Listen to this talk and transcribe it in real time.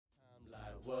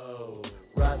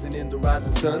Living in the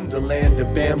rising sun, the land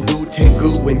of bamboo,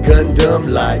 Tengu, and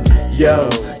Gundam. Like, yo,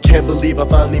 can't believe I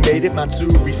finally made it.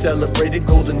 Matsuri celebrating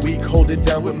Golden Week, hold it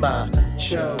down with my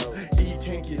cho.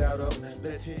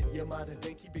 Let's hit Yamada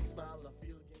Denki, big smile, I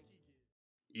feel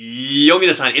Yo,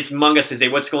 minasan, it's Manga Sensei.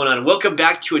 What's going on? Welcome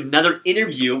back to another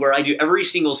interview where I do every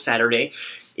single Saturday,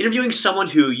 interviewing someone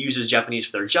who uses Japanese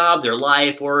for their job, their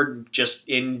life, or just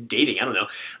in dating. I don't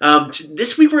know.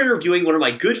 This week we're interviewing one of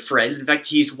my good friends. In fact,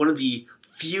 he's one of the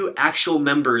few actual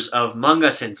members of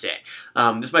Manga Sensei.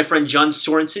 This is my friend John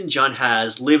Sorenson. John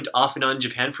has lived off and on in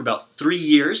Japan for about 3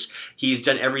 years. He's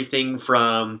done everything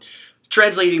from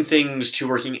translating things to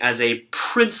working as a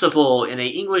principal in an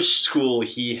English school.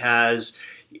 He has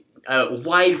a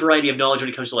wide variety of knowledge when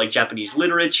it comes to like Japanese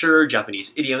literature,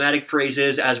 Japanese idiomatic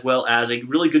phrases, as well as a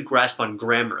really good grasp on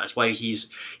grammar. That's why he's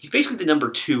basically the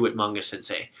number 2 at Manga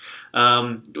Sensei.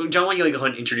 John, why don't you go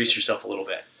ahead and introduce yourself a little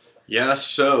bit? Yeah,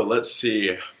 so let's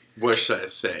see. What should I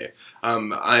say?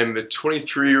 I'm a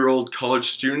 23-year-old college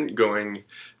student going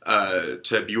to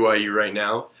BYU right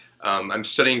now. I'm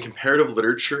studying comparative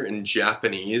literature in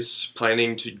Japanese,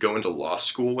 planning to go into law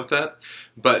school with that.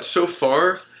 But so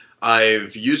far,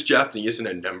 I've used Japanese in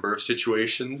a number of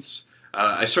situations.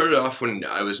 I started off when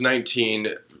I was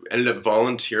 19, ended up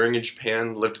volunteering in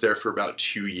Japan, lived there for about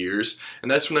 2 years, and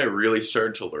that's when I really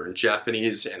started to learn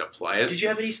Japanese and apply it. Did you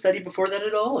have any study before that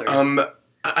at all? Or?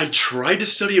 I tried to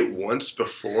study it once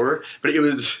before, but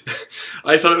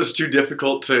I thought it was too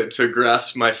difficult to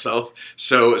grasp myself,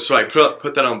 so I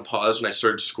put that on pause when I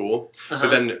started school, but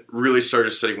then really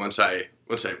started studying once I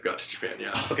got to Japan,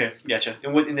 yeah. Okay, gotcha.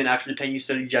 And then after Japan, you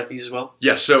studied Japanese as well?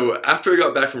 Yeah, so after I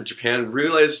got back from Japan,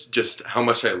 realized just how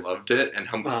much I loved it and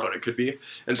how much fun it could be.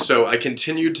 And so I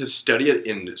continued to study it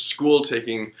in school,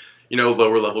 taking,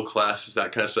 lower level classes,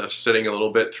 that kind of stuff, studying a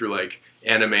little bit through like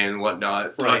anime and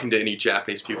whatnot, talking to any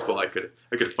Japanese people I could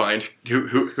find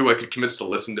who I could convince to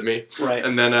listen to me. Right.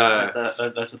 And then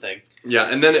that's the thing. Yeah,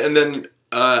 and then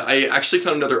I actually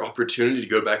found another opportunity to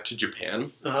go back to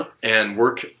Japan and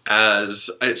work I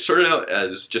started out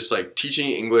as just like teaching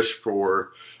English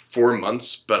for 4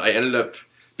 months, but I ended up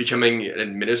becoming an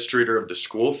administrator of the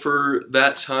school for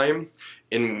that time,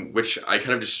 in which I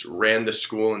kind of just ran the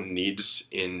school and needs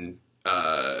in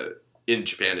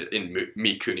Japan, in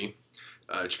Mikuni,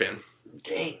 Japan.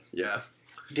 Dang. Yeah.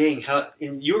 Dang,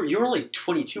 you were only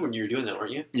 22 when you were doing that,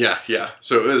 weren't you? Yeah.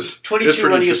 So it was 22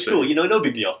 running a school, no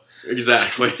big deal.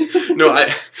 Exactly. No,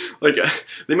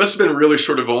 they must have been really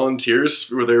sort of volunteers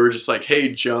where they were just like,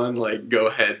 "Hey, John, go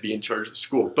ahead, be in charge of the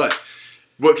school." But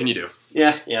what can you do?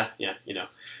 Yeah.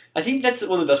 I think that's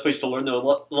one of the best ways to learn, though.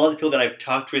 A lot of the people that I've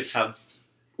talked with have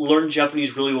learned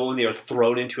Japanese really well when they were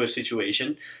thrown into a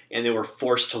situation and they were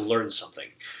forced to learn something.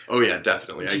 Oh yeah,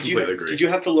 definitely. I completely agree. Did you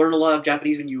have to learn a lot of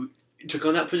Japanese when you took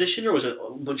on that position, or was it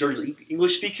majority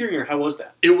English speaking, or how was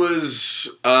that? It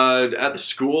was, at the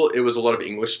school, it was a lot of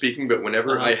English speaking, but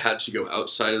whenever I had to go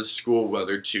outside of the school,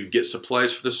 whether to get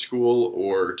supplies for the school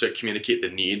or to communicate the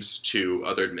needs to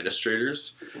other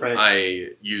administrators,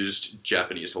 I used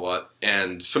Japanese a lot.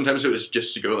 And sometimes it was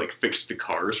just to go fix the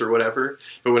cars or whatever.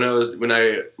 But when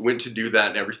I went to do that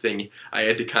and everything, I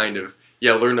had to kind of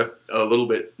learn a little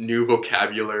bit new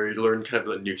vocabulary, learn kind of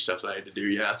the new stuff that I had to do,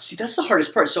 yeah. See, that's the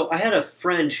hardest part. So I had a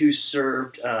friend who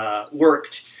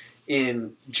worked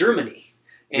in Germany,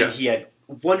 and he had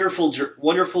wonderful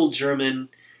German,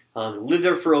 lived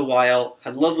there for a while,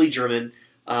 had lovely German,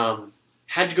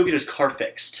 had to go get his car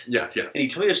fixed. Yeah. And he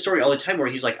told me this story all the time where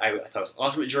he's like, I thought it was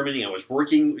awesome at Germany, I was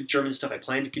working with German stuff, I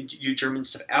planned to do German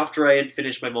stuff after I had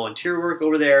finished my volunteer work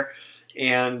over there,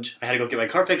 and I had to go get my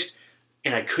car fixed.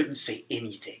 And I couldn't say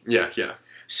anything. Yeah.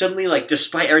 Suddenly,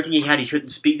 despite everything he had, he couldn't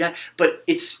speak that. But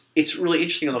it's really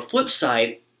interesting. On the flip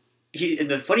side, and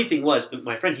the funny thing was,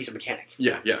 my friend, he's a mechanic.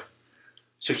 Yeah.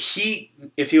 So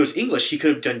if he was English, he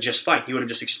could have done just fine. He would have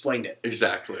just explained it.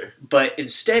 Exactly. But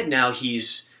instead, now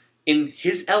he's in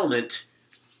his element,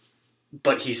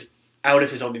 but he's out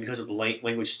of his element because of the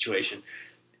language situation.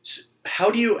 So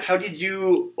how did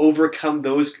you overcome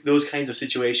those kinds of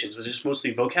situations? Was it just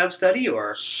mostly vocab study,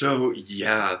 or? So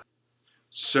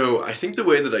I think the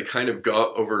way that I kind of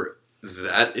got over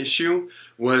that issue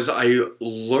was I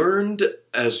learned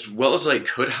as well as I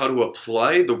could how to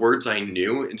apply the words I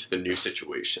knew into the new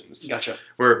situations. Gotcha.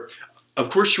 Where, of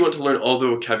course, you want to learn all the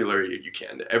vocabulary you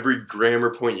can, every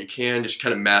grammar point you can, just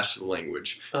kind of master the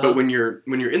language. But when you're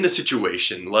in the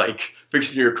situation, like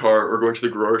fixing your car or going to the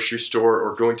grocery store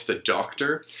or going to the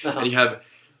doctor, and you have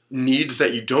needs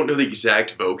that you don't know the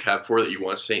exact vocab for that you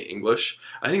want to say in English,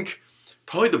 I think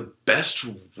probably the best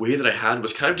way that I had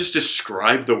was kind of just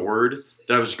describe the word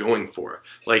that I was going for.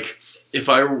 Like, if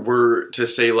I were to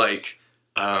say,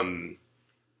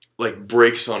 like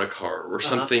brakes on a car or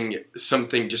Uh-huh.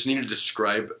 something just need to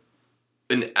describe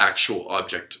an actual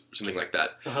object, something like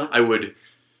that. Uh-huh. I would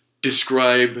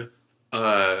describe.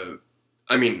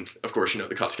 I mean, of course, the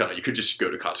katakana. You could just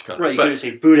go to katakana, Right, you but could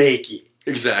say bureiki.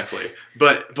 exactly.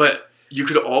 But you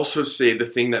could also say the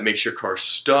thing that makes your car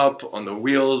stop on the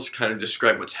wheels, kind of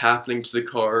describe what's happening to the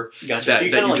car. Gotcha. So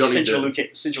you kind of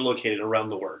like central located around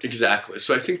the word. Exactly.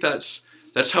 So I think that's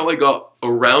how I got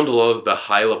around a lot of the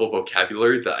high level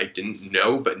vocabulary that I didn't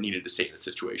know but needed to say in a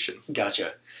situation.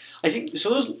 Gotcha. I think so.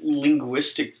 Those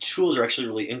linguistic tools are actually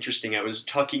really interesting. I was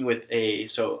talking with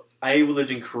I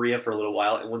lived in Korea for a little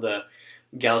while, and one of the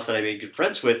gals that I made good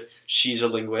friends with, she's a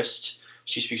linguist.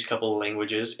 She speaks a couple of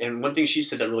languages, and one thing she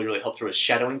said that really, really helped her was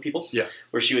shadowing people. Yeah.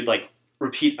 Where she would like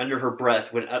repeat under her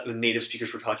breath when native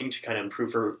speakers were talking to kind of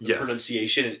improve her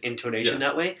pronunciation and intonation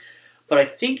that way. But I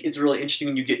think it's really interesting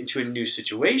when you get into a new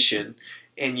situation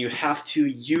and you have to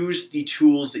use the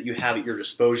tools that you have at your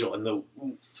disposal, and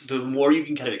the more you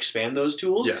can kind of expand those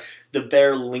tools, the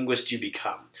better linguist you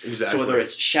become. Exactly. So whether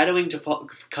it's shadowing to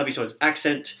copy someone's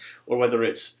accent, or whether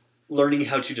it's learning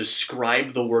how to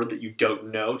describe the word that you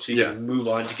don't know so you can move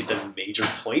on to get the major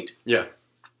point. Yeah.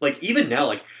 Like even now,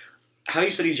 like having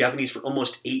studied Japanese for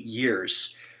almost 8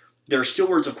 years, there are still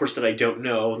words, of course, that I don't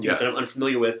know, things that I'm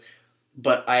unfamiliar with,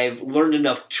 but I've learned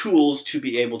enough tools to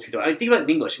be able to. I think about it in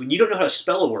English. When you don't know how to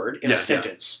spell a word in a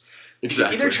sentence,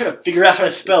 exactly. you can either try to figure out how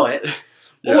to spell it,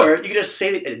 or you can just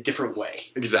say it in a different way.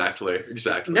 Exactly.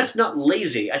 And that's not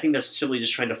lazy. I think that's simply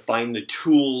just trying to find the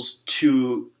tools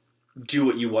to do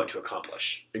what you want to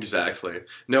accomplish. Exactly.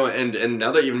 No, and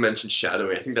now that you even mentioned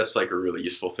shadowing, I think that's like a really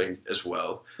useful thing as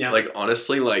well. Yeah. Like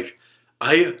honestly, like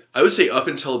I would say up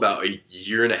until about a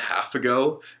year and a half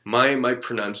ago, my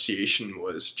pronunciation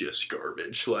was just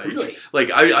garbage. Like really? Like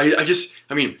I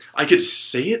mean, I could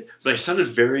say it, but I sounded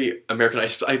very American.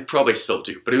 I probably still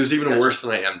do, but it was even worse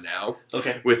than I am now.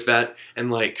 Okay. With that, and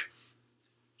like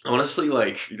honestly,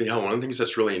 like, one of the things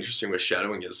that's really interesting with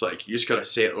shadowing is, like, you just gotta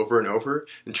say it over and over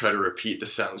and try to repeat the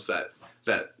sounds that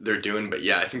they're doing. But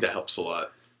yeah, I think that helps a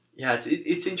lot. Yeah,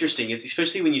 it's interesting. It's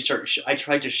especially when you start. I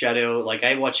tried to shadow. Like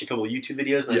I watched a couple of YouTube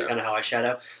videos, and that's kind of how I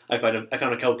shadow. I found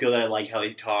a couple people that I like how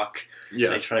they talk. Yeah.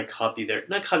 And I try to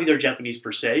not copy their Japanese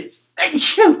per se,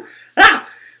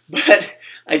 but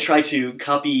I try to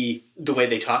copy the way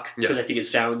they talk because I think it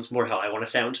sounds more how I want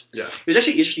to sound. Yeah. It was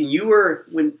actually interesting. You were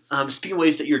speaking of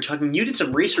ways that you're talking. You did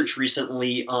some research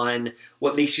recently on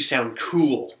what makes you sound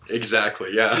cool.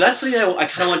 Exactly. Yeah. So that's something I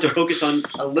kind of want to focus on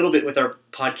a little bit with our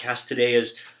podcast today.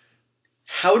 Is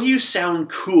how do you sound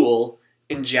cool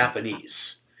in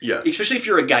Japanese? Yeah. Especially if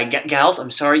you're a guy. Gals,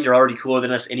 I'm sorry, you're already cooler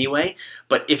than us anyway.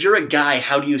 But if you're a guy,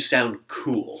 how do you sound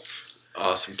cool?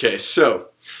 Awesome. Okay, so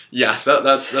yeah,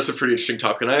 that's a pretty interesting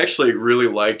topic, and I actually really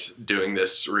liked doing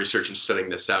this research and studying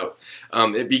this out.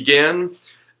 It began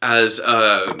as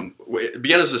a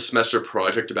semester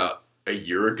project about a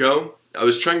year ago. I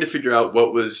was trying to figure out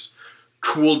what was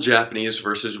cool Japanese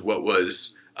versus what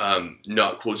was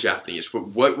not cool Japanese.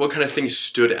 What kind of things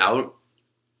stood out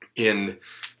in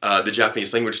the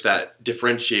Japanese language that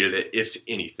differentiated it, if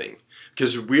anything.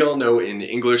 Because we all know in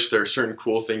English there are certain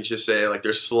cool things you say, like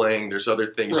there's slang, there's other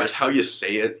things, there's how you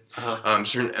say it,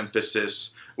 certain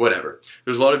emphasis, whatever.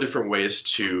 There's a lot of different ways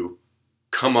to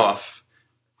come off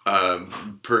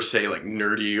per se like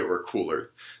nerdy or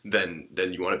cooler than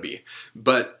you want to be.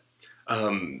 But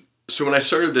so when I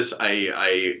started this,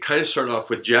 I kind of started off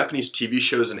with Japanese TV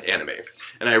shows and anime,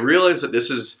 and I realized that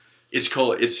it's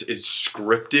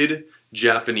scripted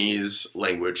Japanese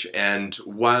language, and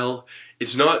while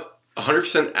it's not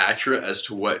 100% accurate as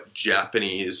to what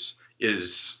Japanese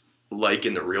is like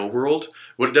in the real world,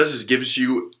 what it does is gives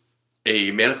you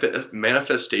a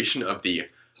manifestation of the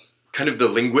kind of the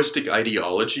linguistic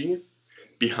ideology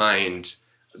behind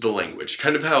the language.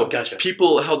 Kind of how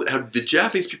people, how the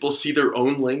Japanese people see their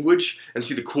own language and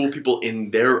see the cool people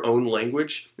in their own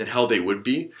language and how they would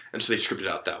be, and so they script it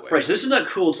out that way. Right, so this is not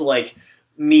cool to like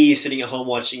me sitting at home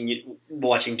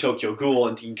watching Tokyo Ghoul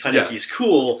and thinking Kaneki is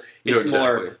cool. It's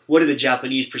more, what do the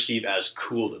Japanese perceive as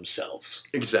cool themselves?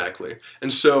 Exactly.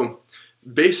 And so,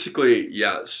 basically,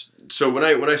 yeah. So when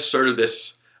I started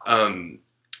this, and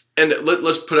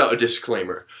let's put out a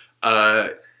disclaimer.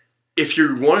 If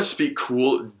you want to speak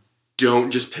cool,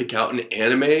 don't just pick out an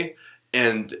anime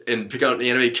and pick out an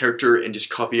anime character and just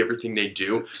copy everything they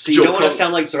do. So you don't want to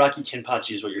sound like Zaraki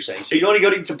Kenpachi is what you're saying. So you don't want to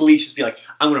go to Bleach and just be like,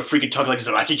 I'm going to freaking talk like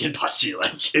Zaraki Kenpachi.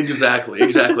 Like. Exactly.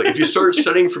 If you start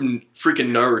studying from freaking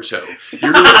Naruto,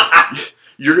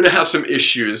 you're gonna have some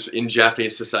issues in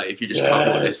Japanese society if you just copy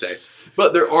what they say.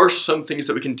 But there are some things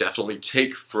that we can definitely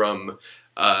take from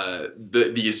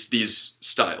these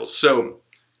styles. So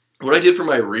what I did for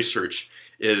my research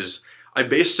is I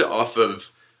based it off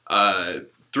of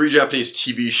 3 Japanese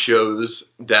TV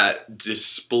shows that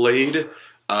displayed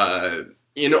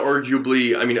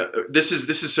inarguably, I mean, this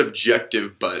is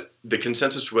subjective, but the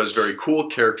consensus was very cool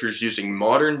characters using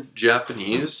modern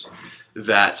Japanese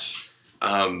that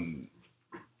among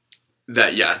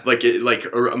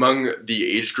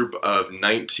the age group of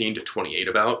 19 to 28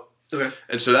 about. Okay.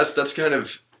 And so that's kind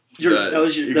of that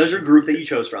was your group that you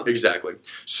chose from. Exactly.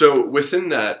 So within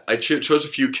that, I chose a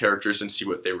few characters and see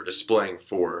what they were displaying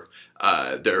for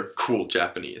their cool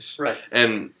Japanese. Right.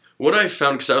 And what I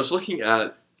found, because I was looking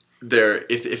at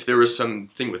if there was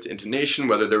something with intonation,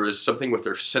 whether there was something with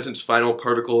their sentence final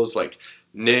particles like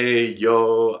ne,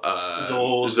 yo,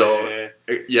 zo,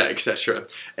 yeah, etc.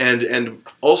 And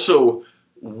also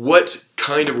what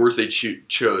kind of words they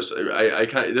chose. I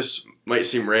kind of, this might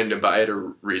seem random, but I had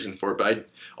a reason for it. But I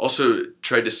also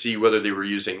tried to see whether they were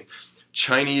using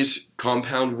Chinese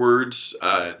compound words,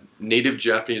 native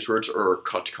Japanese words, or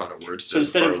katakana words. So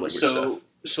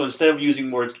instead of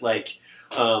using words like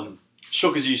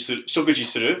shokuji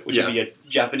suru, which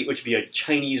would be a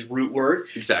Chinese root word.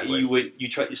 Exactly. You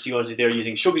try to see if they were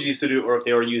using shokuji suru, or if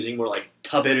they were using more like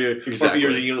taberu, exactly. or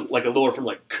if you're using like a lower form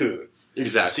like ku.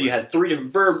 Exactly. So you had 3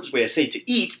 different verbs, way to say to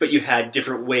eat, but you had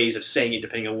different ways of saying it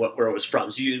depending on where it was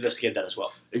from. So you investigated that as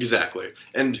well. Exactly.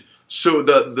 And so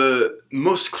the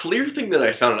most clear thing that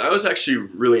I found, and I was actually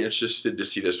really interested to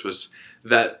see this, was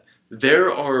that there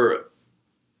are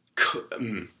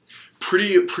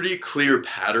pretty clear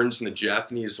patterns in the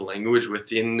Japanese language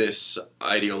within this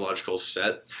ideological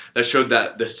set that showed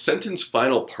that the sentence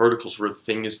final particles were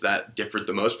things that differed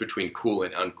the most between cool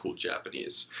and uncool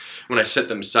Japanese when I set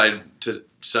them side to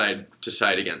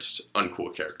side against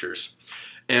uncool characters.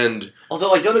 And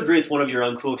although I don't agree with one of your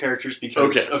uncool characters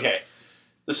because okay,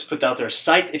 let's put that out there.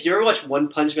 If you ever watch One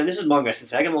Punch Man, this is manga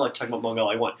since I can talk about manga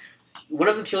all I want. One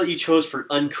of the two that you chose for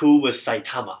uncool was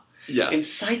Saitama. Yeah. And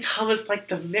Saitama's like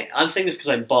the man. I'm saying this because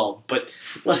I'm bald, but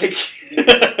like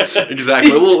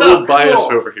exactly, a little bias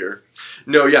over here.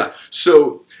 No, yeah.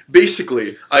 So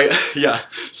basically,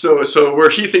 So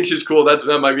where he thinks he's cool, that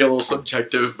might be a little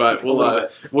subjective, but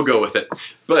we'll go with it.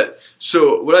 But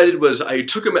so what I did was I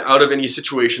took him out of any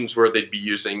situations where they'd be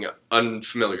using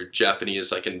unfamiliar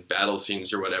Japanese, like in battle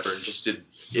scenes or whatever, and just did,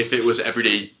 if it was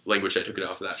everyday language, I took it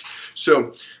off of that.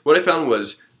 So what I found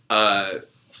was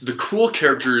the cool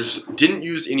characters didn't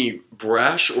use any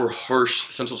brash or harsh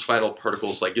sentence final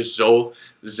particles like zo,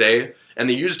 ze, and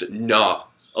they used na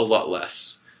a lot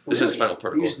less. The sentence final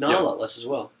particle. They used na a lot less as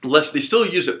well. Less. They still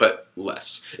use it, but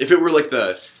less. If it were like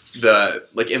the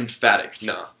like emphatic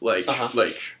na,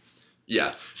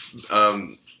 yeah.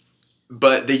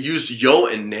 But they used yo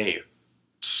and ne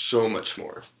so much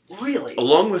more. Really?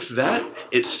 Along with that,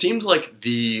 it seemed like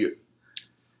the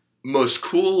most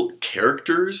cool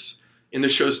characters in the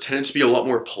shows tended to be a lot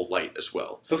more polite as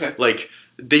well. Okay. Like,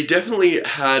 they definitely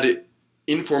had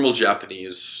informal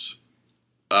Japanese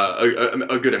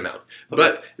a good amount. Okay.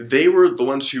 But they were the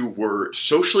ones who were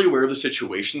socially aware of the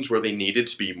situations where they needed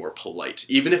to be more polite.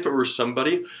 Even if it were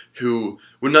somebody who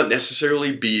would not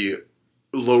necessarily be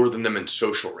lower than them in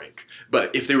social rank.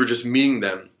 But if they were just meeting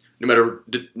them, no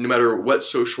matter what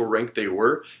social rank they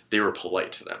were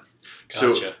polite to them.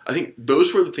 Gotcha. So I think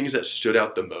those were the things that stood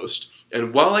out the most.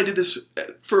 And while I did this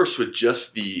at first with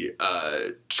just the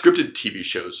scripted TV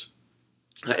shows,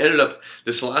 I ended up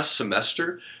this last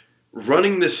semester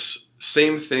running this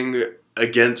same thing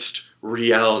against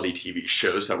reality TV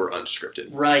shows that were unscripted.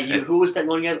 Right. Who was that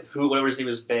going at? Whatever his name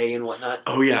was, Bay and whatnot?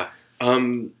 Oh, yeah.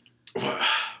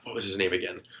 What was his name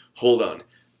again? Hold on.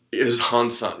 It was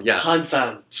Han-san. Yeah.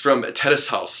 Han-san. It's from Terrace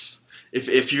House.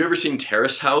 If you've ever seen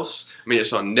Terrace House, I mean,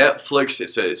 it's on Netflix.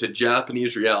 It's a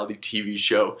Japanese reality TV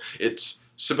show. It's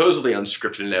supposedly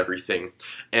unscripted and everything.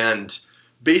 And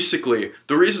basically,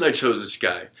 the reason I chose this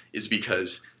guy is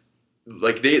because,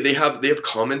 like, they have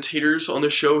commentators on the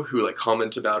show who like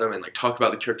comment about him and like talk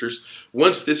about the characters.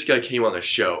 Once this guy came on the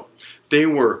show, they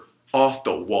were off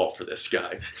the wall for this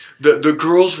guy. The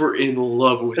girls were in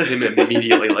love with him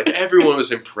immediately. Like, everyone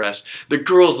was impressed. The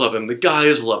girls love him. The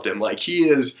guys loved him. Like, he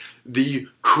is the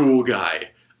cool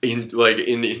guy in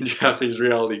Japanese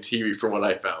reality TV from what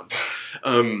I found.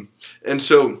 And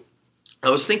so I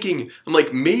was thinking, I'm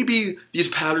like, maybe these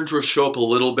patterns will show up a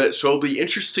little bit, so it'll be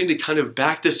interesting to kind of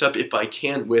back this up if I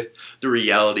can with the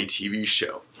reality TV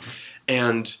show.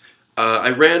 And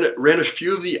I ran a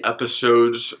few of the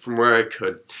episodes from where I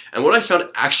could, and what I found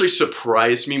actually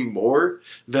surprised me more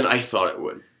than I thought it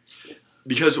would.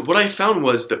 Because what I found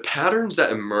was the patterns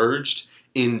that emerged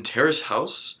in Terrace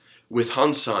House with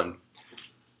Han-san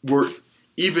were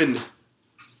even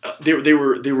they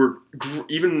were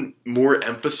even more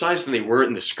emphasized than they were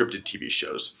in the scripted TV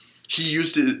shows. He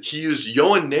used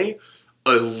yo and ne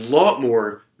a lot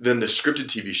more than the scripted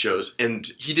TV shows, and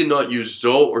he did not use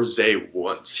zo or ze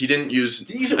once. He didn't use.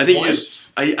 Did he use it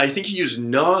once? I think he used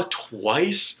na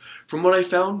twice, from what I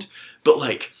found. But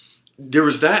like, there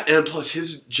was that, and plus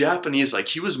his Japanese, like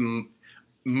he was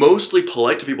mostly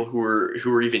polite to people who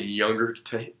were even younger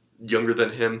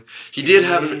than him. He did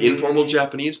have informal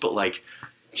Japanese, but like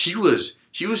he was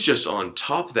just on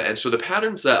top of that. And so the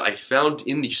patterns that I found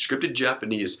in the scripted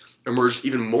Japanese emerged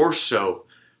even more so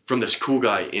from this cool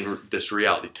guy in this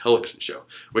reality television show,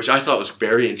 which I thought was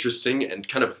very interesting and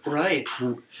kind of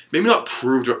maybe not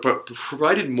proved, but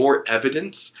provided more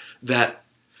evidence that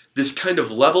this kind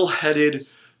of level-headed,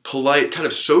 polite, kind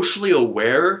of socially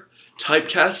aware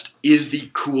typecast is the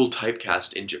cool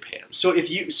typecast in Japan. So if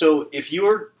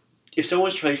someone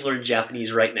was trying to learn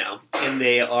Japanese right now and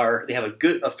they have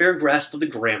a fair grasp of the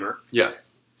grammar,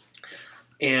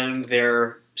 and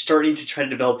they're starting to try to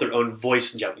develop their own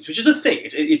voice in Japanese, which is a thing.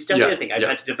 It's definitely a thing. I've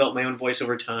had to develop my own voice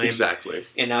over time. Exactly.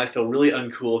 And now I feel really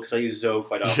uncool because I use zo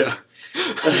quite often.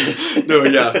 Yeah. No,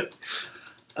 yeah.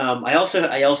 I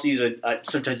also use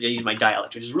sometimes I use my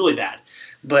dialect, which is really bad.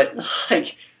 But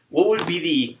like, what would be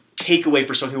the takeaway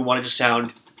for someone who wanted to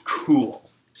sound cool?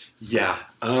 Yeah.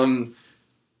 When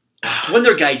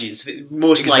they're gaijins,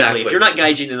 most likely. If you're not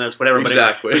gaijin, then that's whatever.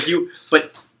 Exactly.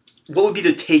 But what would be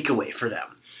the takeaway for them?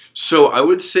 So I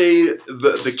would say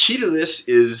the key to this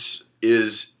is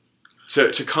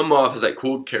to come off as that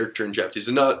cool character in Japanese,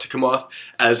 and not to come off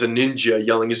as a ninja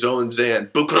yelling zo and zan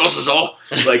bukurosu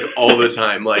like all the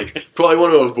time. Like, probably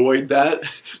want to avoid that.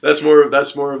 That's more of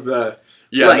the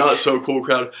not so cool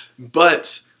crowd.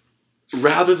 But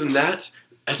rather than that,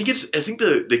 I think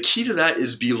the key to that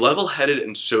is be level-headed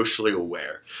and socially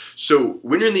aware. So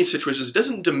when you're in these situations, it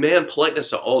doesn't demand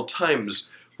politeness at all times.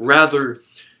 Rather,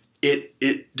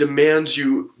 it demands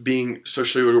you being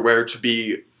socially aware to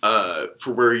be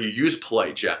for where you use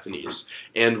polite Japanese,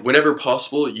 and whenever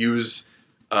possible use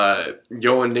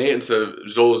yo and ne instead of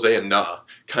zo, ze, and na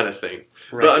kind of thing.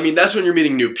 Right. But I mean, that's when you're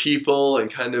meeting new people and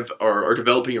kind of are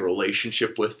developing a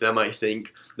relationship with them. I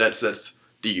think that's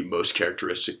the most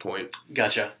characteristic point.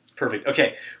 Gotcha. Perfect.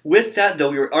 Okay. With that,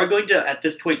 though, we are going to, at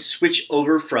this point, switch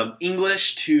over from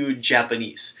English to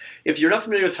Japanese. If you're not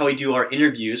familiar with how we do our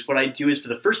interviews, what I do is for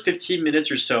the first 15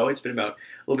 minutes or so, it's been about a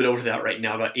little bit over that right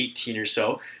now, about 18 or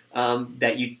so,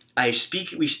 we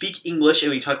speak English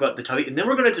and we talk about the topic, and then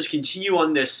we're going to just continue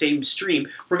on this same stream.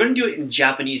 We're going to do it in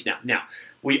Japanese now. Now,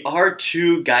 we are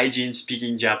two gaijin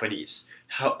speaking Japanese.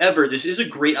 However, this is a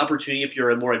great opportunity if you're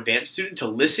a more advanced student to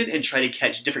listen and try to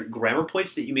catch different grammar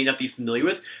points that you may not be familiar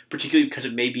with, particularly because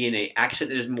it may be in an accent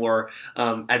that is more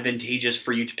advantageous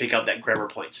for you to pick out that grammar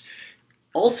points.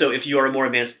 Also, if you are a more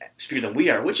advanced speaker than we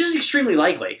are, which is extremely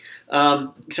likely,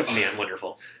 except for me, I'm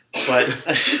wonderful, but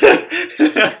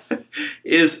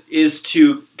is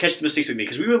to catch the mistakes we make,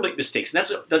 because we will make mistakes, and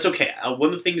that's okay. One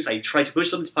of the things I try to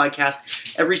push on this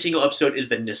podcast every single episode is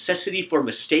the necessity for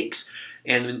mistakes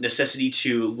and the necessity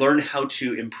to learn how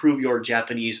to improve your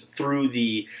Japanese through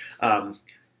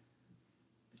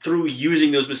through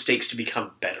using those mistakes to become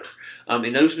better.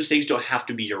 And those mistakes don't have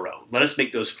to be your own. Let us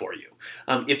make those for you.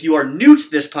 If you are new to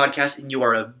this podcast and you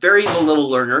are a very low-level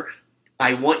learner,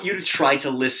 I want you to try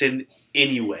to listen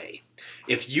anyway.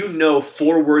 If you know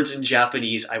 4 words in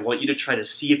Japanese, I want you to try to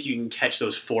see if you can catch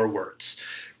those 4 words.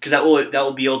 Because that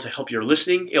will be able to help your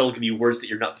listening. It will give you words that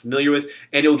you're not familiar with,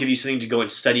 and it will give you something to go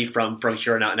and study from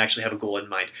here on out and actually have a goal in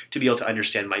mind to be able to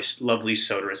understand my lovely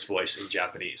sonorous voice in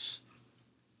Japanese.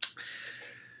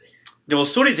 でも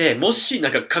それでもしな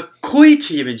んかかっこいいっ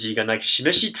ていうイメージがなんか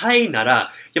示したいな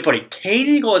ら、やっぱり丁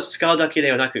寧語を使うだけ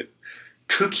ではなく、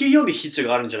空気読み必要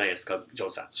があるんじゃないですか、ジョ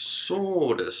ンさん。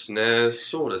そうですね。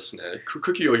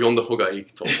空気を読んだ方がいい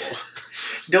と思う。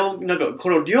でもなんかこ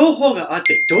の両方があっ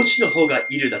てどっちの方が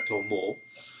いるだと思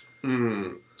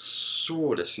う？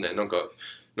そうですね。なんか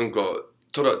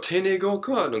ただ丁寧語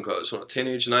かなんかその丁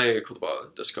寧じゃない言葉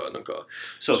ですかなんか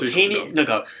そう丁寧なん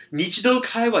か日常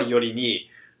会話よりに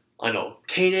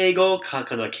丁寧語か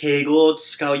敬語を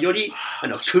使うより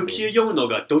空気を読むの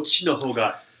がどっちの方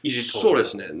がいると思う？そうで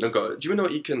すね。なんか自分の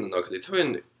意見の中で多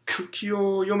分空気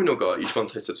を読むのが一番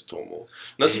大切と思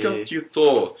う。なぜかという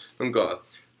となんか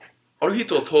ある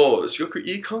人とすごく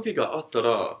いい関係があった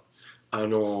ら、な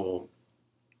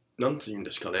んて言うんで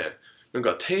すかね。なん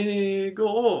か丁寧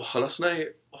語を話さな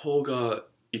い方が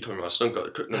いいと思います。なんか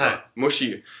も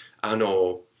し、なんか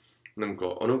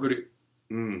ぐらい、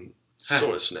そ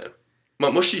うですね。ま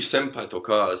あ、もし先輩と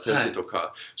か先生と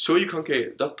か、そういう関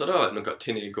係だったら、なんか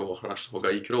丁寧語を話した方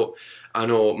がいいけど、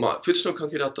まあ、普通の関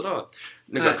係だったら、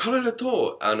なんか彼ら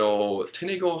と、丁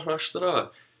寧語を話した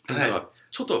ら、なんか、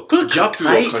ちょっとギャップ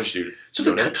を感じる、ね。ちょっ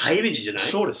と硬いイメージじゃない？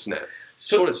そうですね。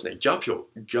そうですね。ギャ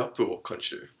ップを感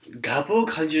じる。ギャップを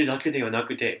感じるだけではな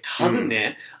くて、多分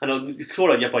ね、そ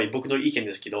れはやっぱり僕の意見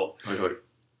ですけど、はいはい。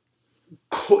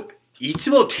いつ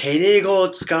も丁寧語を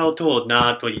使うと、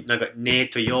なんかね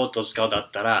とよと使うだ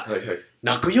ったら、はいはい。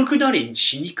仲良くなり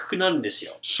しにくくなるんです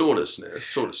よ。そうですね。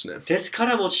そうですね。ですか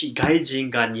ら、もし外人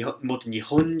がもっと日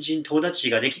本人友達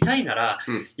ができたいなら、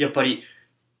やっぱり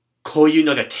こういう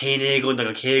なんか丁寧語、なん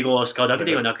か敬語を使うだけ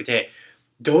ではなくて、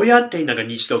どうやってなんか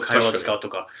日常会話を使うと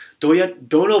か、ど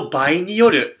の場合に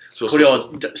よるこれ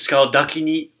を使うだけ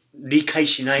に理解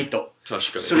しないと、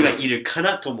確かにそれがいるか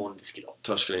なと思うんですけど。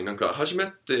確かになんか初め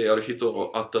てやる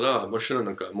人あったら、もちろん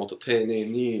なんかもっと丁寧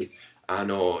に、な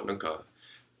んか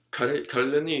彼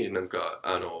らになんか、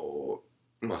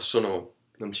まあ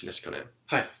なんていうんですかね。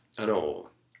はい。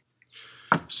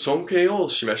尊敬を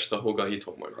示した方がいいと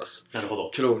思います。なるほ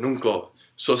ど。けど、なんか、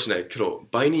そうですね、けど、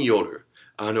場合による。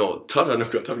ただなん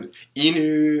か多分、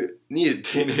犬に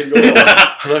丁寧語を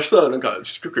話したらなんか、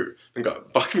すごく、なんか、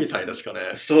バカみたいですかね。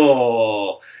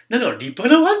そう。なんか立派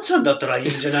なワンちゃんだったらいいん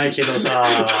じゃないけどさ。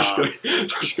確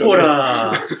かに。ほ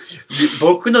ら、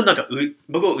僕は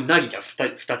うなぎが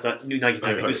2つ、うなぎ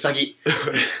がうさぎ。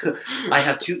I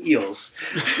have two eels.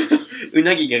 う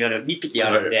なぎが2匹あ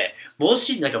るんで、も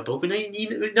しなんか僕のう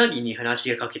なぎに話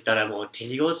がかけたらもう丁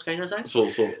寧語を使いなさい。そう。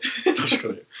確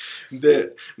かに。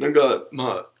で、なんか、ま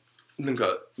あ、なん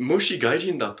か、もし外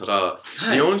人だったら、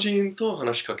日本人と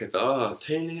話しかけたら、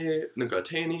丁寧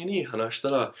に話し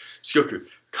たら、すごく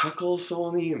かっこそ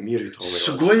うに見えると思います。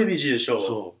すごいイメージでしょ。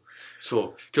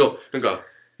そう。けど、なんか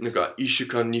1週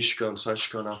間、2週間、3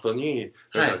週間後に、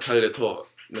なんか彼らと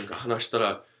なんか話した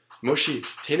ら、もし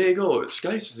丁寧語を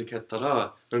使い続けた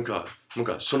ら、なんか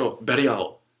そのバリア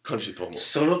を感じると思う。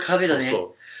その壁だね。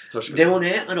確かに。でも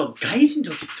ね、外人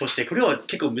としてこれは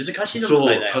結構難しい問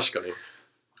題だよ。確かに。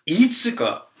いつ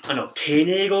か、丁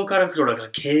寧語から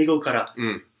敬語から、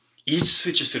いつス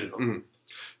イッチするの？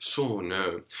そうね。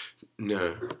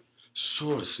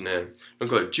そうですね。なん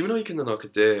か自分の意見の中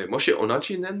で、もし同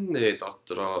じ年齢だっ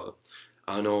たら、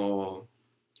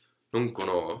なんか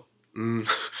な、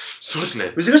そうです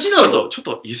ね。難しいだろ？ちょっ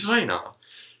と言いづらいな。い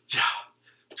や、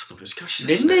ちょっと難しい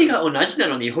ですね。年齢が同じな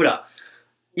のに、ほら、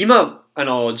今、ジ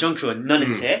ョン君は何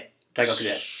年生？大学で。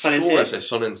3年生？そうですね、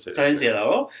3年生。3年生だ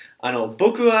ろ？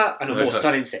僕は、もう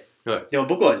3年生。でも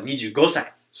僕は25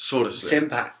歳。そうですね。先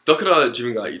輩。だから自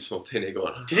分がいつも丁寧語を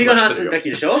話してるよ。丁寧語話すべき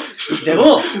でしょ？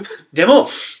でも、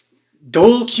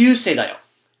同級生だよ。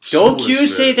同級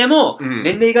生でも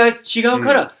年齢が違う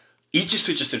から、いつ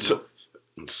スイッチするの？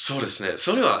そうですね。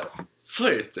そ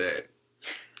れって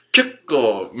結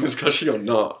構難しいよ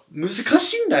な。難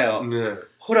しいんだよ。ね、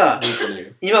ほら、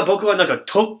今僕はなんか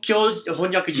東京翻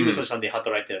訳事務所さんで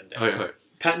働いてるんで。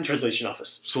Patent Translation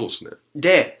Office。そうですね。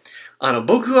で、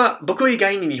僕以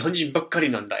外に日本人ばっかり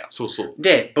なんだよ。そう。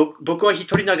で、僕は一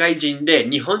人の外人で、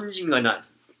日本人が7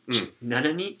人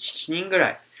 ?7 人ぐら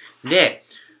い。で、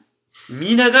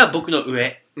みんなが僕の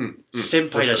上。先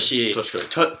輩だし、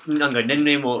なんか年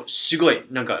齢もすごい、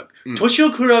なんか、年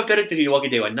を比べているわけ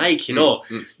ではないけど、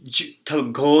多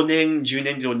分5年、10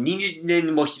年、20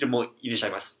年も人もいらっしゃ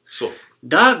います。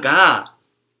だが、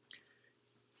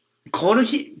この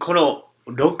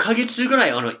6ヶ月ぐら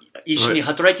い一緒に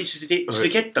働いて続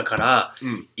けたから、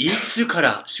いつか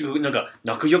らすごくなんか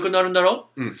仲良くなるんだろ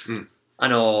う？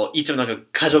いつもなんか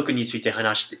家族について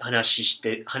話し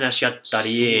合った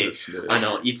り、いつ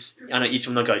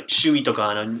もなんか趣味と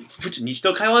か普通日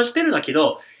常会話してるんだけ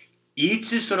ど、い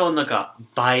つそのなんか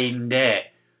場合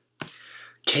で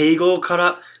敬語か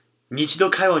ら日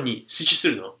常会話にスイッチす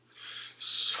るの？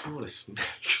そうですね。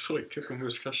それ結構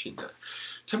難しいね。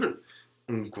多分、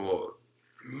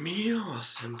ミラ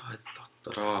先輩だ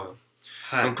った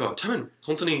ら、なんか多分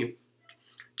本当に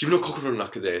自分の心の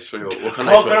中でそれを分から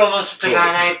ないと。心の質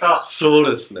がないと。そう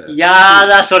ですね。や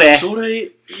だ、それ。それ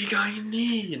以外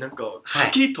になんかはっ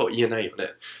きりと言えないよね。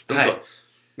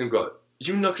なんか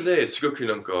自分の中ですごく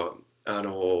なんか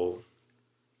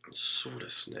そうで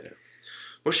すね。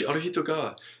もしある人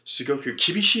がすごく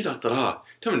厳しいだったら、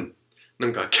多分な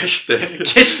んか決して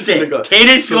丁寧語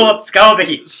を使うべ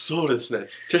き。そうですね。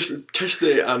決し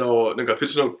てなんか普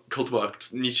通の言葉、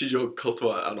日常言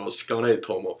葉使わない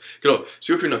と思う。けど、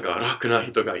すごくなんか楽な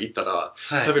人がいたら、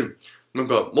多分なん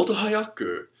かもっと早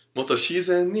くもっと自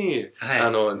然に、は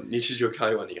い、日常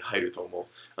会話に入ると思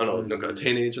う。なんか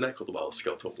丁寧じゃない言葉を使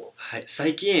うと思う。はい、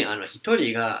最近一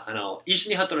人が一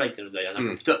緒に働いてるんだよ。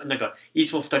なんかい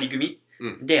つも二人組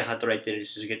で働いてる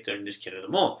続けてるんですけれど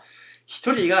も、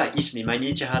一人が一緒に毎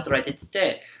日働いて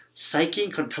て、最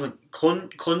近多分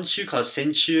今週か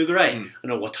先週ぐらい、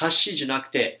私じゃなく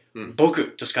て、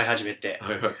僕と使い始めて、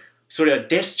はいはい。それは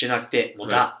ですじゃなくて、もう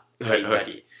だって言った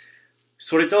り、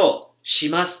それと、し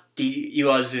ますって言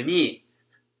わずに、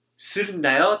するん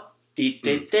だよって言っ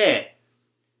てて、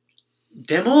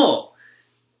でも、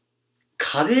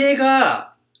壁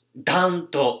がダン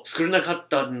と作れなかっ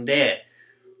たんで、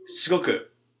すご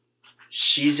く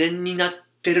自然になっ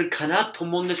てるかなと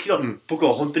思うんですけど、僕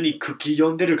は本当に空気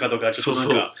読んでるかとか、ちょっとなん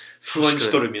か不安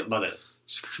しとるまだ。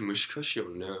難しいよ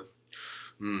ね。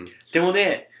でも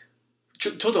ね、ち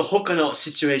ょっと他の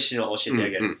シチュエーションを教えてあ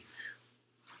げる。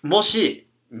もし、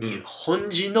日本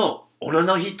人の女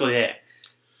の人で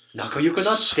仲良くなっ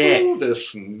て、そうで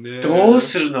すね。どう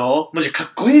するの？マジか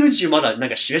っこいいうちまだなん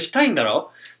か示したいんだ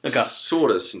ろ？なんか、そ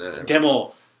うですね。で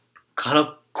も、彼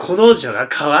女が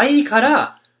可愛いか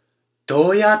ら、ど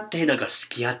うやってなんか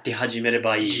付き合って始めれ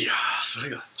ばいい？いやー、それ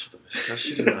がちょっと難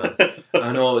しい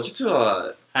な。実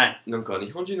は、はい。なんか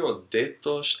日本人のデー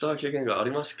トした経験があ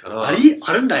りますから。あ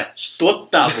るんだよ。知っとっ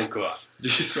た、僕は。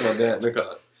実はね、なん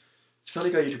か、二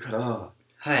人がいるから、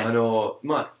はい。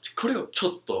まあ、これをちょ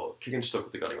っと経験したこ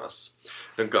とがあります。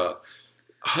なんか、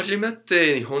初め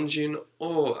て日本人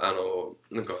を、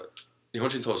なんか、日本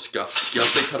人と付き合っ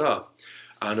てから、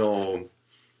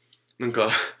なんか、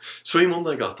そういう問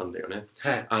題があったんだよね。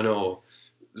はい。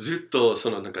ずっとそ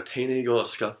のなんか丁寧語を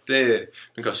使って、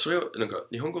なんかそれを、なんか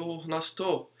日本語を話す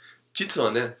と、実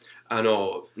はね、なん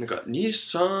か2、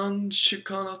3週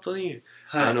間後に、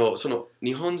はい。その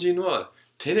日本人は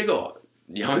丁寧語を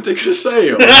やめてください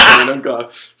よ。なんか、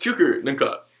すごくなん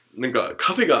か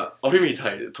壁があるみ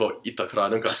たいと言ったから、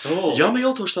なんかやめ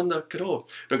ようとしたんだけど、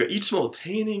なんかいつも丁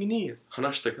寧に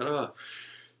話したから、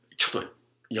ちょっと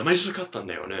やめづらかったん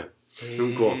だよね。な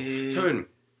んか、多分、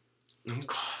なん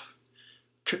か、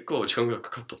結構時間がか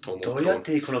かったと思う。どうやっ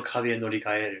てこの壁を乗り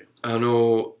換える？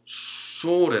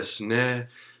そうですね。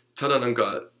ただなん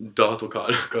か、だとか、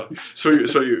なんか、そうい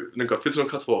う、なんか別の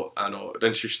ことを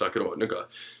練習したけど、なんか、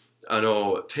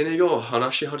丁寧語を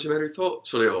話し始めると、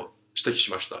それを指摘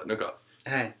しました。なんか、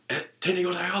はい。丁寧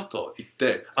語だよと言っ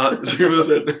て、すみま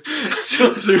せん。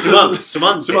す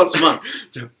まん。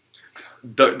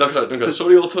だから、なんか、そ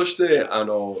れを通して、なん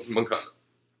か、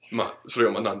まあ、それ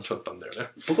を学んじゃったんだよね。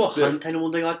僕は反対の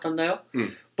問題があったんだよ。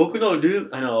僕の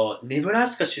ネブラ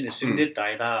スカ州に住んでた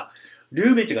間、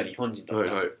ルーメイトが日本人だっ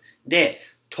た。で、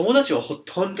友達はほ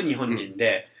とんど日本人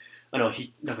で、なんか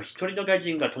一人の外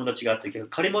人が友達があったけど、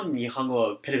彼も日本語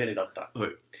はペレペレだった。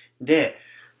で、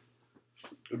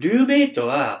ルーメイト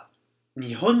は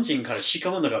日本人からし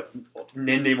かもなんか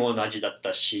年齢も同じだっ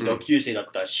たし、同級生だ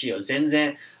ったし、全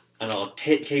然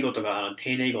敬語とか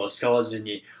丁寧語を使わず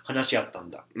に話し合ったん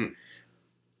だ。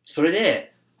それ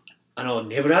で、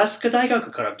ネブラスカ大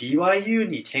学から BYU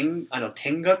に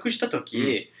転学したと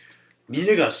き、みん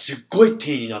ながすっごい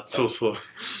丁寧になった。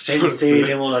先生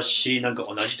でもだし、なんか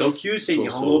同じ同級生に日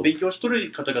本語を勉強しと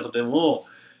る方々でも、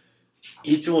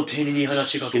いつも丁寧に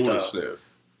話しかけたら、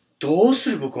どうす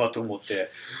る僕はと思って、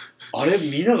あれ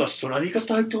みんながそんなに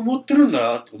硬いと思ってるん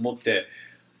だなと思って、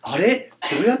あれ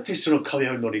どうやってその壁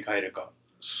を乗り換えるか。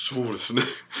そうですね。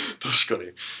確か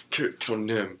に。今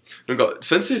日ね、なんか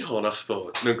先生と話す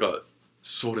と、なんか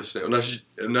そうですね、同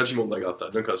じ問題があった。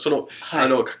なんかその、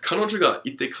彼女が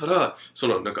いてから、そ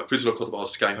のなんか普通の言葉を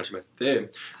使い始め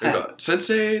て、なんか先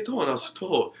生と話す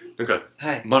と、なんか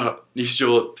まだ日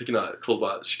常的な言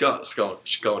葉しか使わ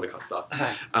なかった。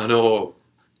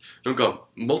なんか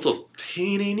もっと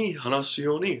丁寧に話す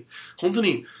ように、本当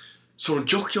にその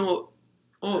状況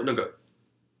をなんか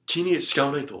気に使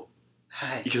わないと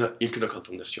いけなかっ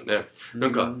たんですよね。な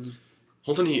んか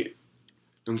本当に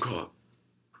なんか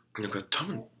多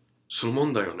分その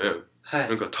問題よね。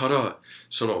なんかただ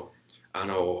その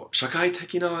社会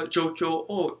的な状況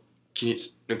を気に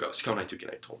なんか使わないといけ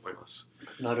ないと思います。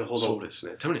なるほど。そうです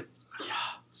ね。多分ね。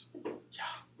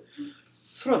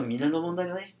それはみんなの問題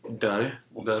だね。だね。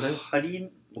借り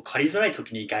づらい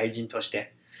時に外人とし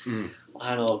て、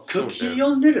空気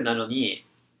読んでるなのに、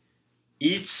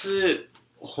いつ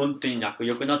本当に仲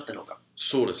良くなったのか。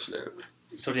そうですね。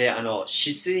それで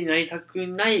失礼になりたく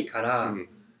ないから、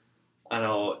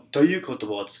どういう言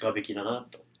葉を使うべきだな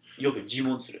とよく自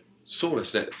問する。そうで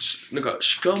すね。なんか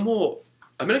しかも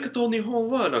アメリカと日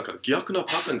本はなんか逆な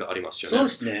パターンがありますよね。そう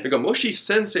ですね。なんかもし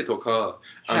先生とか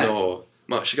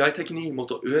まあ社会的にもっ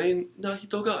と上な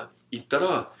人がいた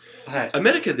ら、はい。ア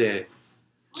メリカで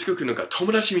すごくなんか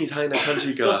友達みたいな感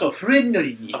じが。そうそう、フレンド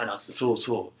リーに話す。そう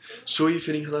そう。そういうふ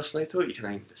うに話さないといけ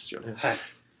ないんですよね。はい。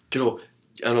けど、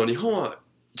日本は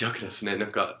逆ですね。な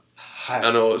んか、は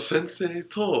い。先生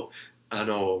と、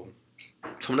友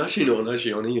達の同じ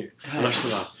ように話し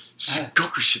たら、すっご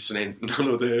く失礼な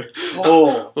ので、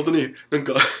本当になん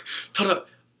か、ただ、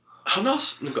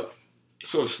なんか、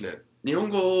そうですね。日本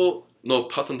語の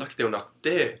パターンだけではなく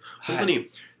て、本当に、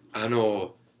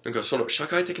なんかその社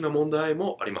会的な問題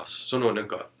もあります。そのなん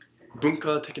か、文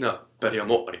化的なバリア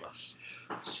もあります。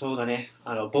そうだね。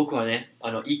僕はね、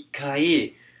一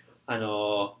回、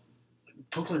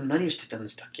僕は何をしてたんで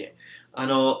したっけ。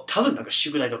多分なんか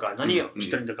宿題とか何をし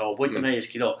てるのか覚えてないです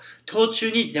けど、途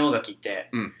中に電話が来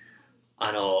て、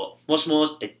もしも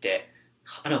しって言って、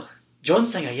ジョン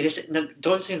さんがいらっし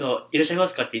ゃいま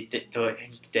すかって言って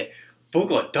返事してて、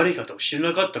僕は誰かと知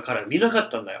らなかったから見なかっ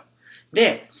たんだよ。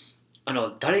で、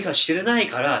誰か知らない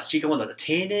から、しかも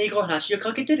丁寧語話を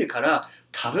かけてるから、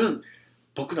多分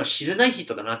僕が知らない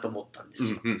人だなと思ったんで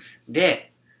すよ。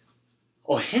で、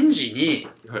お返事に、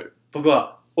僕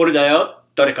は、俺だよ、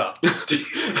誰か。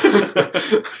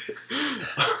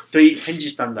と返事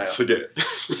したんだよ。すげえ。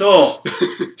そう。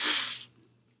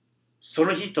そ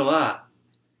の人は、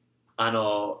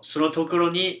そのところ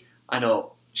に、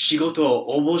仕事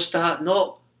を応募した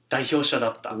の代表者だ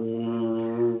った。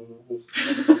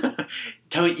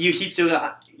多分言う必要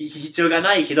が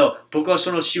ないけど、僕は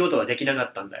その仕事はできなか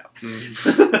ったんだよ。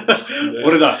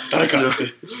俺だ、誰かっ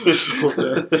て。そ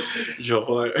うね。や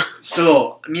ばい。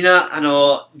そう、みんな、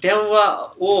電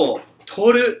話を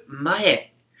取る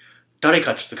前、誰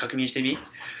かちょっと確認してみ。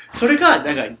それが、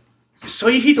なんか、そ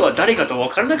ういう人は誰かと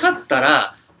分からなかった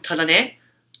ら、ただね、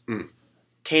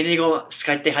丁寧語を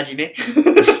使って始め。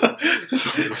そ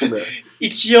うですね。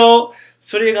一応、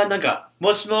それがなんか、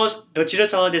もしもし、どちら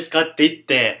様ですかって言っ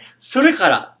て、それか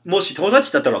ら、もし友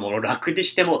達だったらもう楽で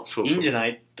してもいいんじゃな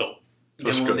いと。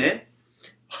でもね、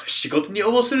仕事に応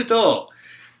募すると、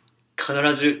必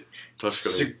ず、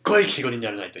すっごい敬語にな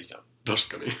らないといけない。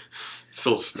確かに。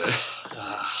そうですね。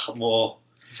も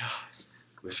う。いや、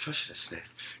難しいですね。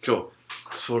今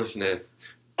日、そうですね。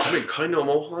多分彼の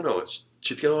思う知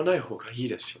識はない方がいい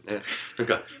ですよね。なん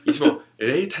か、いつも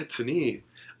冷徹に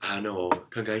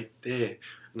考えて、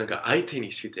なんか相手に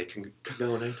ついて考え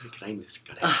ないといけないんです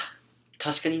かね。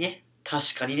確かにね。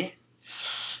確かにね。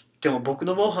でも僕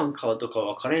の模範顔とか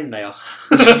分からんだよ。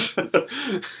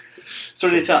そ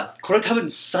れでさ、これ多分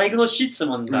最後の質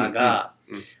問だが、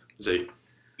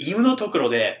今のところ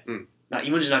で、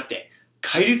今じゃなくて、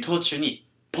帰る途中に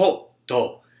ポッ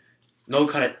と脳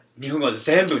から日本語を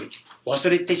全部忘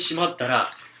れてしまった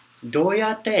ら、どう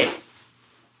やって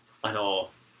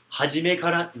初め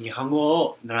から日本語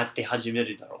を習って始め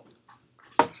るだろう。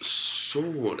そ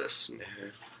うですね。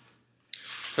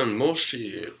も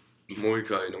しもう一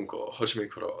回なんか初め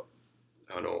から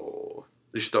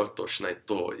リスタートしない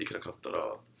といけなかった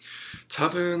ら、多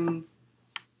分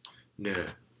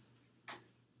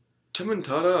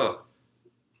ただ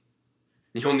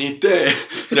日本に行って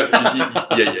いや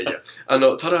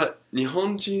ただ日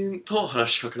本人と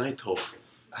話しかけないと、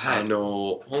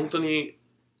本当に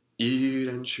いい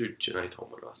練習じゃないと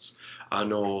思います。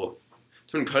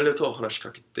彼らと話しか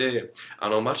けて、間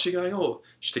違いを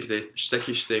指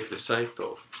摘してください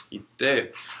と言っ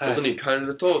て、本当に彼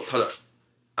らとただ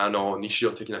日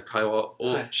常的な会話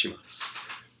をします。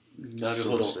なる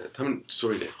ほど。多分そ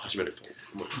れで始めると思い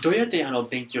ます。どうやって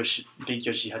勉強し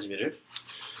始める？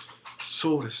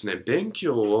そうですね。勉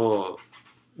強は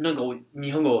なんか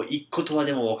日本語一言葉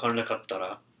でも分からなかった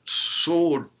ら。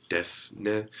そうです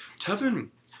ね。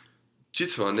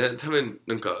実はね、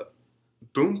なんか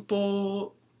文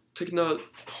法的な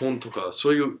本とか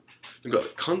そういうなんか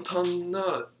簡単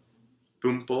な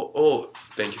文法を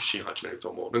勉強し始めると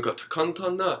思う。なんか簡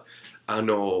単な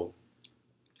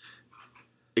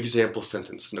example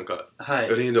sentence なんか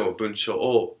例の文章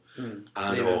を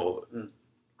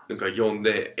なんか読ん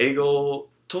で英語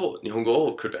と日本語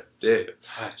を比べて、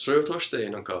それを通して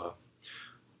なんか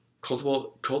言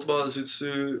葉ず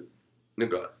つなん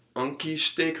か暗記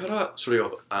してからそれ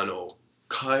を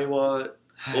会話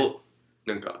を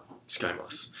なんか使い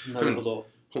ます。なるほど。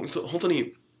本当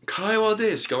に会話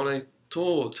で使わない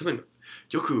と多分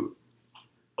よく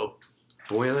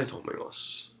覚えないと思いま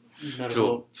す。なるほ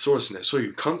ど。そうですね。そうい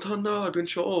う簡単な文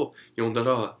章を読んだ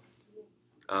ら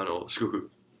すご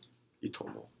くいいと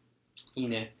思う。いい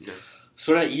ね。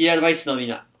それはいいアドバイスのみん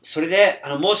な。それで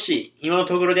もし今の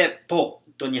ところでポ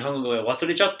ッと日本語を忘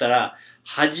れちゃったら、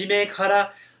初めか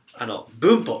ら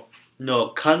文法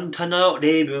の簡単な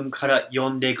例文から読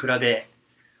んで比べ、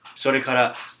それか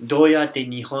らどうやって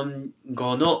日本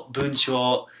語の文章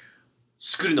を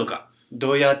作るのか、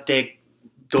どうやって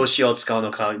動詞を使う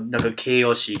のか、なんか形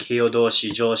容詞、形容動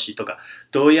詞、助詞とか、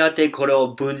どうやってこれを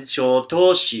文章を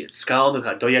通し使うの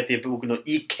か、どうやって僕の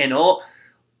意見を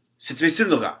説明する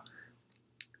のか、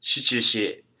集中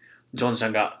し、ジョンさ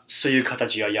んがそういう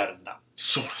形をやるんだ。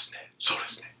そうですね。そうで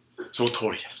すね。その通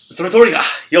りです。その通りが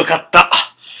よかった。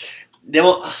で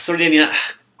も、それでみんな、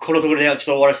このところではちょっ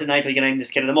と終わらせないといけないんで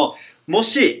すけれども、も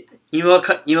し今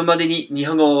までに日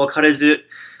本語を分かれず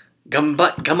我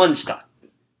慢した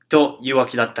というわ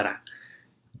けだったら、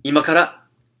今から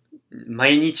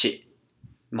毎日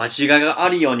間違いがあ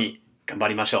るように頑張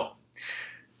りましょ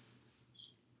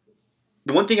う。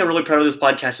The one thing I'm really proud of this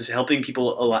podcast is helping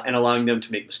people and allowing them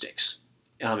to make mistakes.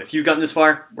 If you've gotten this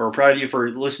far, we're proud of you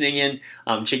for listening in,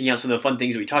 checking out some of the fun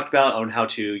things that we talked about on how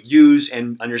to use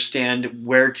and understand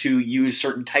where to use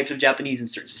certain types of Japanese in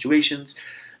certain situations.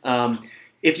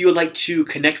 If you would like to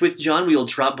connect with John, we will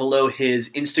drop below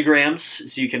his Instagrams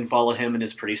so you can follow him and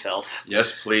his pretty self.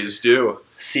 Yes, please do.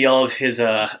 See all of his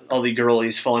all the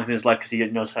girlies following him in his life because he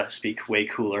knows how to speak way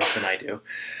cooler than I do.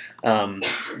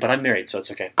 But I'm married, so it's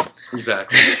okay.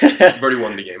 Exactly. You've already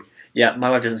won the game. Yeah, my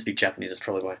wife doesn't speak Japanese. That's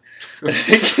probably why.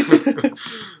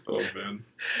 Oh, man.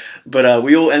 But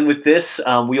we will end with this.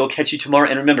 We will catch you tomorrow.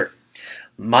 And remember,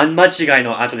 間違い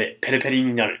の後でペリペリ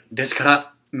になる。ですか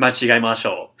ら、間違いまし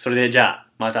ょう。それでじゃあ、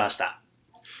また明日。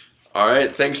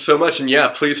Alright, thanks so much. And yeah,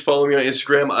 please follow me on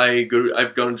Instagram. I've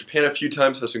gone to Japan a few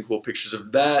times, have some cool pictures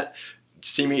of that.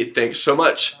 See me. Thanks so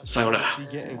much. Sayonara.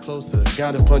 Getting closer,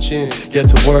 gotta punch in, get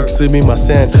to work, すみま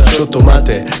せん、ちょっと待っ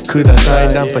てください、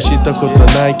ナンパしたこと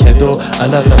ないけど、あ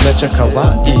なためちゃ可愛い。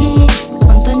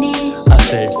I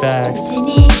stay facts,